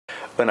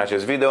În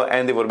acest video,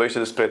 Andy vorbește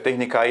despre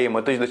tehnica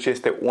IEMT și de ce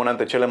este una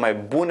dintre cele mai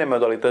bune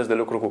modalități de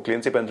lucru cu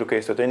clienții, pentru că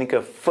este o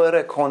tehnică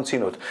fără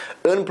conținut.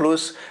 În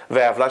plus,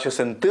 vei afla ce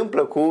se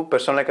întâmplă cu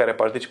persoanele care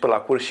participă la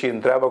curs și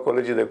întreabă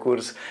colegii de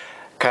curs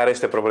care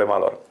este problema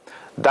lor.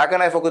 Dacă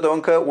n-ai făcut-o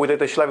încă,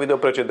 uite-te și la video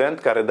precedent,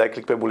 care dai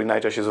click pe bulina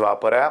aici și îți va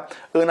apărea.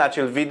 În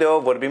acel video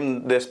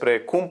vorbim despre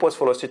cum poți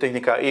folosi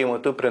tehnica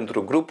IEMT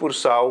pentru grupuri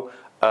sau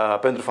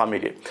pentru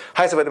familie.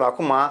 Hai să vedem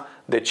acum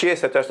de ce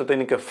este această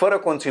tehnică fără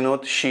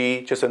conținut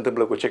și ce se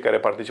întâmplă cu cei care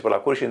participă la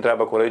curs și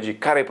întreabă colegii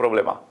care e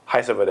problema.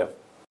 Hai să vedem.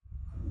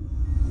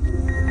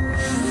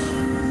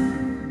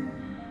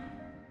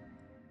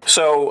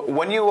 So,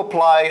 when you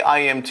apply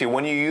IEMT,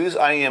 when you use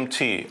IEMT,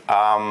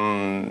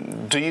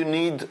 do you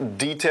need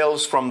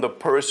details from the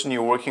person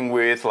you're working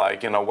with,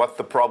 like, you know, what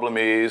the problem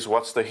is,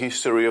 what's the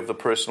history of the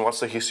person, what's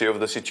the history of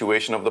the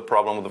situation, of the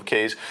problem, of the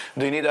case?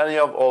 Do you need any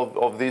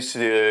of this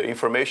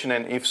information,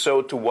 and if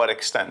so, to what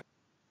extent?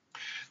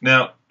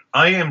 Now,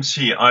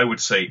 IEMT, I would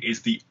say,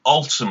 is the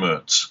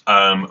ultimate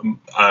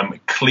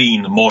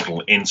clean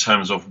model in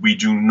terms of we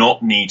do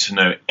not need to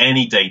know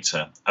any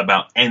data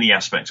about any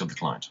aspect of the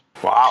client.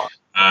 Wow.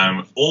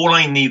 All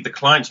I need the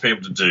client to be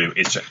able to do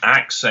is to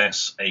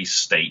access a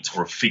state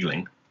or a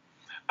feeling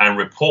and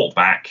report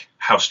back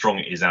how strong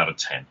it is out of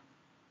 10.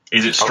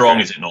 Is it strong?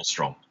 Okay. Is it not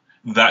strong?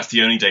 That's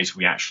the only data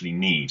we actually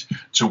need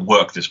to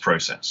work this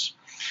process.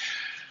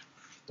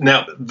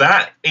 Now,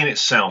 that in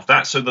itself,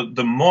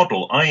 the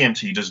model,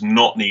 IEMT, does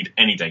not need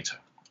any data.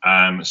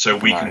 So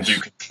we can do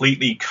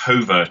completely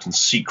covert and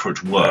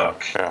secret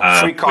work.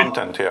 Free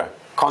content here.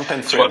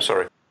 Content free, I'm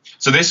sorry.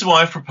 So this is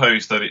why I've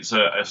proposed that it's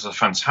a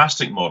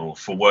fantastic model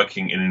for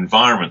working in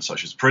environments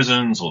such as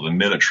prisons or the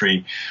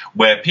military,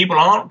 where people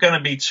aren't going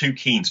to be too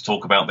keen to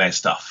talk about their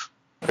stuff,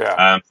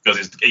 because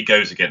it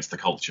goes against the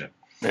culture.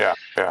 Yeah.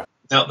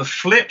 Now, the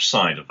flip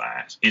side of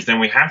that is then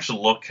we have to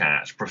look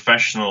at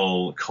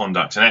professional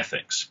conduct and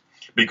ethics,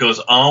 because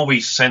are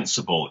we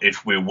sensible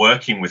if we're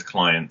working with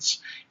clients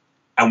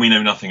and we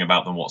know nothing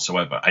about them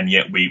whatsoever, and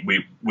yet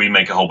we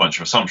make a whole bunch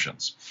of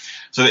assumptions?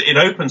 So it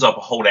opens up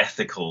a whole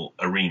ethical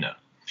arena.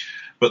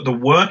 But the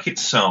work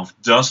itself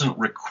doesn't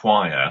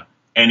require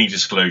any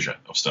disclosure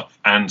of stuff.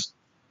 And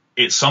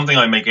it's something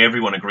I make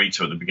everyone agree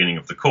to at the beginning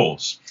of the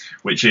course,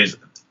 which is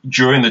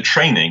during the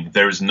training,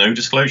 there is no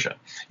disclosure.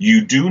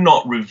 You do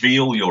not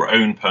reveal your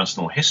own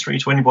personal history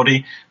to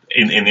anybody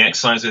in the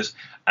exercises,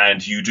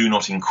 and you do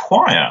not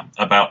inquire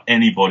about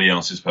anybody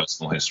else's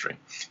personal history.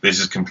 This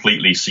is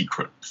completely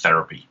secret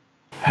therapy.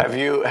 Have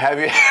you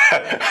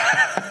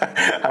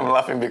I'm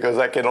laughing because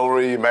I can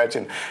already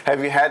imagine.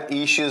 Have you had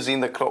issues in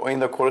the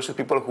course with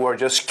people who are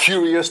just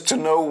curious to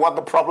know what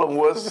the problem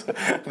was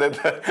that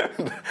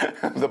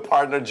the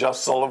partner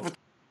just solved?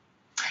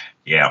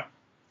 Yeah.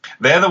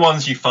 They're the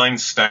ones you find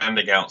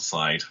standing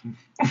outside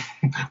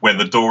when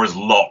the door is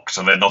locked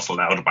and they're not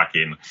allowed back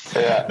in.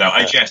 Now,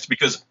 I jest,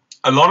 because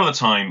a lot of the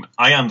time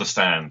I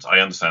understand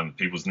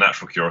people's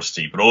natural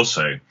curiosity, but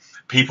also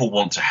people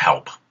want to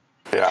help.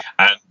 Yeah.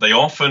 And they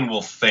often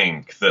will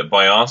think that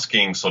by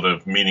asking sort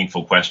of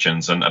meaningful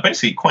questions and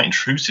basically quite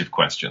intrusive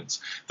questions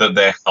that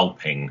they're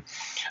helping.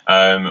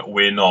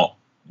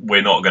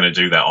 We're not going to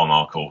do that on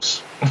our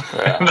course.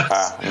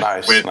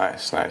 Nice.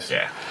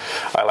 Yeah,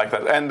 I like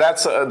that, and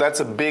that's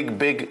a big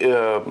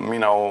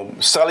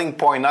selling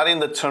point. Not in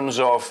the terms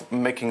of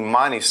making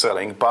money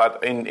selling,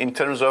 but in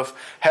terms of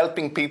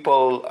helping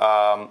people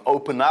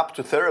open up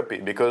to therapy.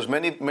 Because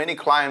many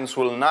clients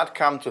will not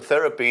come to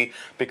therapy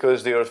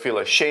because they feel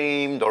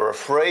ashamed or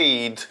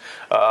afraid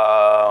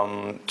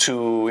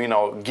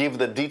to give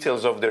the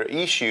details of their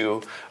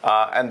issue,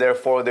 and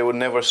therefore they would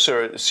never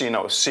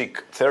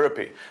seek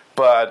therapy.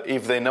 But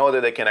if they know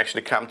that they can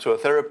actually come to a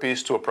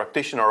therapist, to a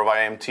practitioner of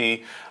IEMT,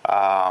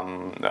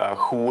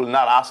 who will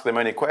not ask them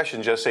any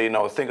questions, just say,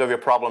 think of your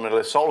problem and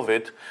let's solve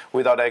it,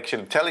 without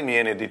actually telling me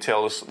any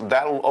details,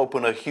 that will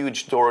open a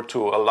huge door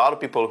to a lot of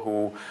people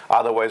who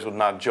otherwise would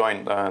not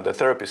join the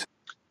therapist.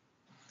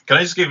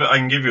 I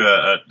can give you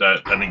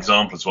an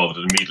example as well that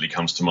immediately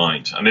comes to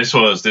mind. And this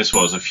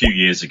was a few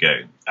years ago.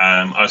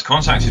 I was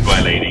contacted by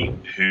a lady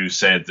who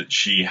said that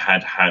she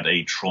had had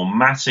a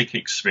traumatic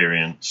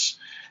experience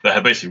that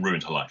had basically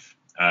ruined her life.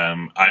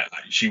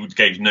 She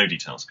gave no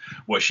details.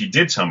 What she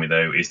did tell me,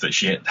 though, is that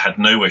she had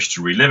no wish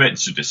to relive it,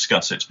 to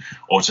discuss it,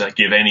 or to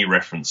give any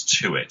reference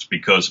to it,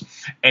 because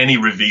any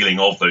revealing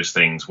of those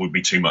things would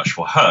be too much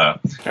for her.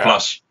 Yeah.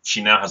 Plus,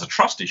 she now has a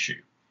trust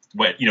issue.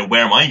 Where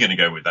am I going to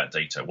go with that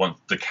data once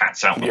the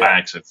cat's out the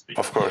bag, so to speak?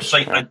 Of course. So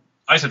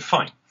I said,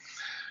 fine.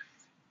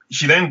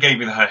 She then gave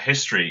me her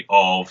history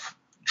of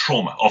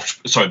trauma,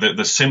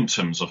 the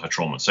symptoms of her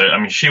trauma. So, I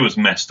mean, she was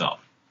messed up.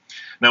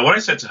 Now, what I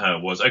said to her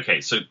was, okay,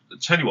 so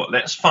tell you what,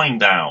 let's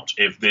find out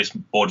if this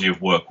body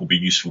of work will be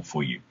useful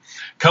for you.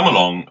 Come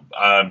along,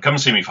 come and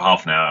see me for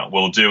half an hour.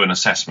 We'll do an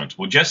assessment.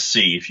 We'll just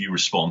see if you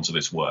respond to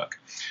this work.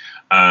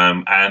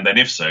 And then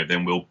if so,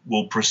 then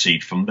we'll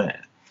proceed from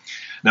there.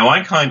 Now,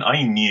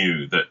 I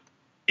knew that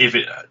if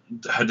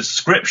her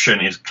description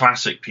is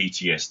classic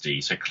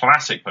PTSD, so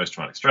classic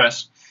post-traumatic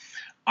stress,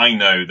 I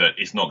know that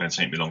it's not going to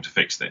take me long to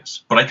fix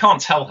this. But I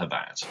can't tell her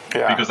that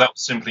because that would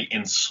simply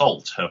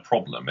insult her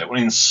problem. It would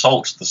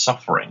insult the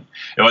suffering.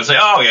 If I say,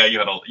 oh yeah,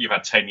 you've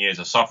had 10 years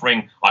of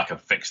suffering, I can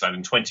fix that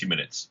in 20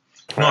 minutes.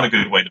 Not a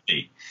good way to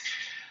be.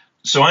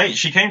 So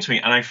she came to me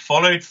and I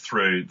followed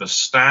through the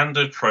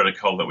standard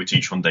protocol that we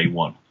teach on day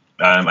one.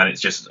 And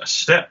it's just a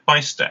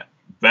step-by-step,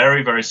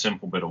 very, very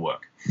simple bit of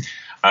work.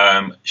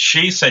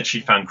 She said she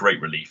found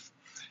great relief.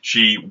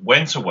 She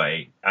went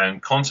away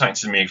and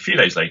contacted me a few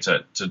days later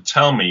to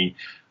tell me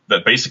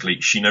that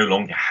basically she no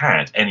longer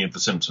had any of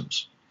the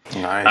symptoms.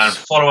 Nice. And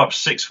follow up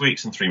 6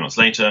 weeks and 3 months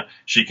later,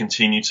 she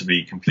continued to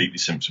be completely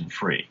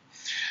symptom-free.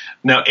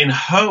 Now, in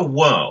her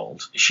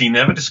world, she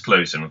never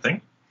disclosed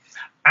anything,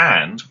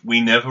 and we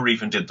never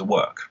even did the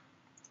work.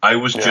 I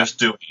was just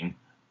doing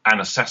an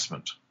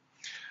assessment.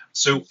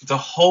 So the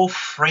whole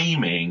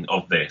framing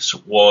of this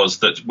was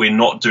that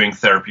we're not doing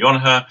therapy on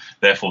her,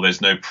 therefore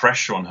there's no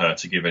pressure on her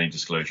to give any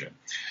disclosure.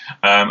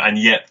 And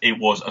yet it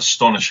was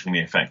astonishingly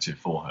effective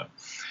for her.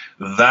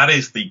 That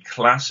is the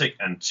classic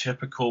and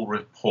typical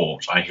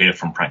report I hear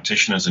from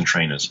practitioners and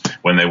trainers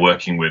when they're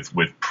working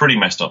with pretty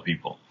messed up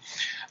people.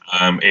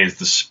 Is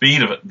the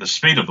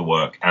speed of the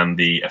work and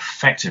the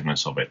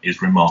effectiveness of it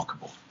is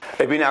remarkable.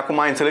 E bine, acum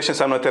ai înțeles ce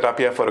înseamnă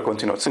terapia fără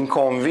conținut. Sunt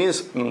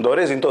convins, îmi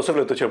doresc din tot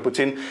sufletul cel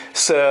puțin,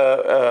 să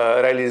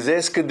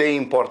realizezi cât de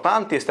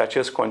important este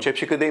acest concept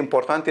și cât de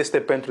important este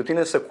pentru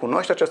tine să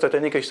cunoști această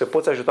tehnică și să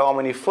poți ajuta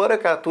oamenii fără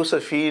ca tu să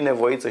fii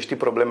nevoit să știi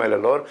problemele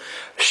lor.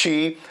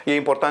 Și e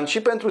important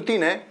și pentru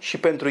tine și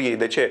pentru ei.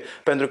 De ce?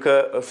 Pentru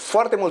că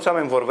foarte mulți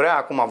oameni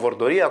vor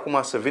dori acum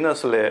să vină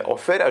să le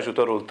ofere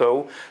ajutorul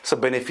tău, să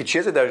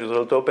beneficieze de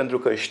ajutorul tău, pentru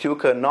că știu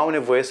că nu au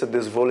nevoie să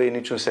dezvăluie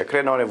niciun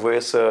secret, nu au nevoie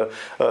să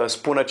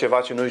spună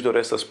ceva ce nu-și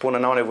doresc să spună,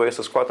 n-au nevoie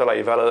să scoată la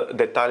iveală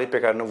detalii pe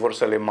care nu vor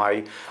să le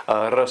mai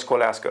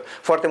răscolească.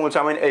 Foarte mulți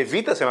oameni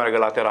evită să meargă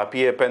la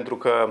terapie pentru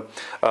că,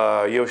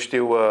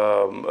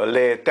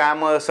 le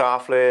teamă să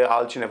afle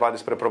altcineva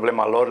despre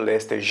problema lor, le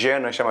este jenă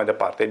și așa mai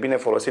departe. E bine,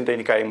 folosind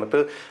tehnica IEMT,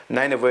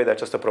 n-ai nevoie de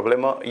această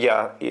problemă,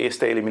 ea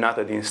este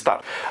eliminată din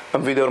start.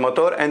 În video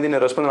următor, Andy ne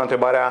răspunde la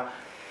întrebarea: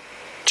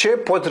 ce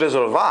poți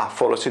rezolva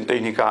folosind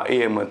tehnica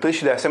IEMT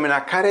și, de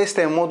asemenea, care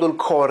este modul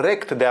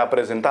corect de a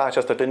prezenta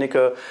această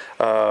tehnică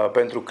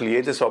pentru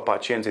clienții sau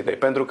pacienții tăi?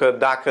 Pentru că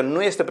dacă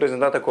nu este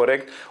prezentată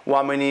corect,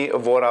 oamenii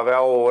vor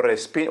avea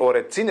o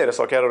reținere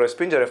sau chiar o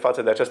respingere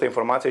față de această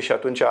informație și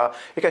atunci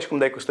e ca și cum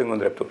dai cu stângul în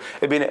dreptul.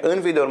 E bine, în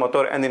video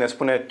următor, Andy ne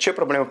spune ce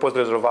probleme poți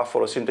rezolva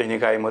folosind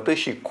tehnica IEMT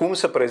și cum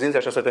să prezinți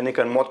această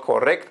tehnică în mod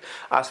corect,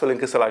 astfel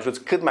încât să-l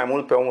ajuți cât mai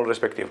mult pe omul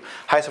respectiv.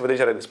 Hai să vedem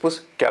ce are de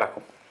spus chiar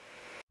acum.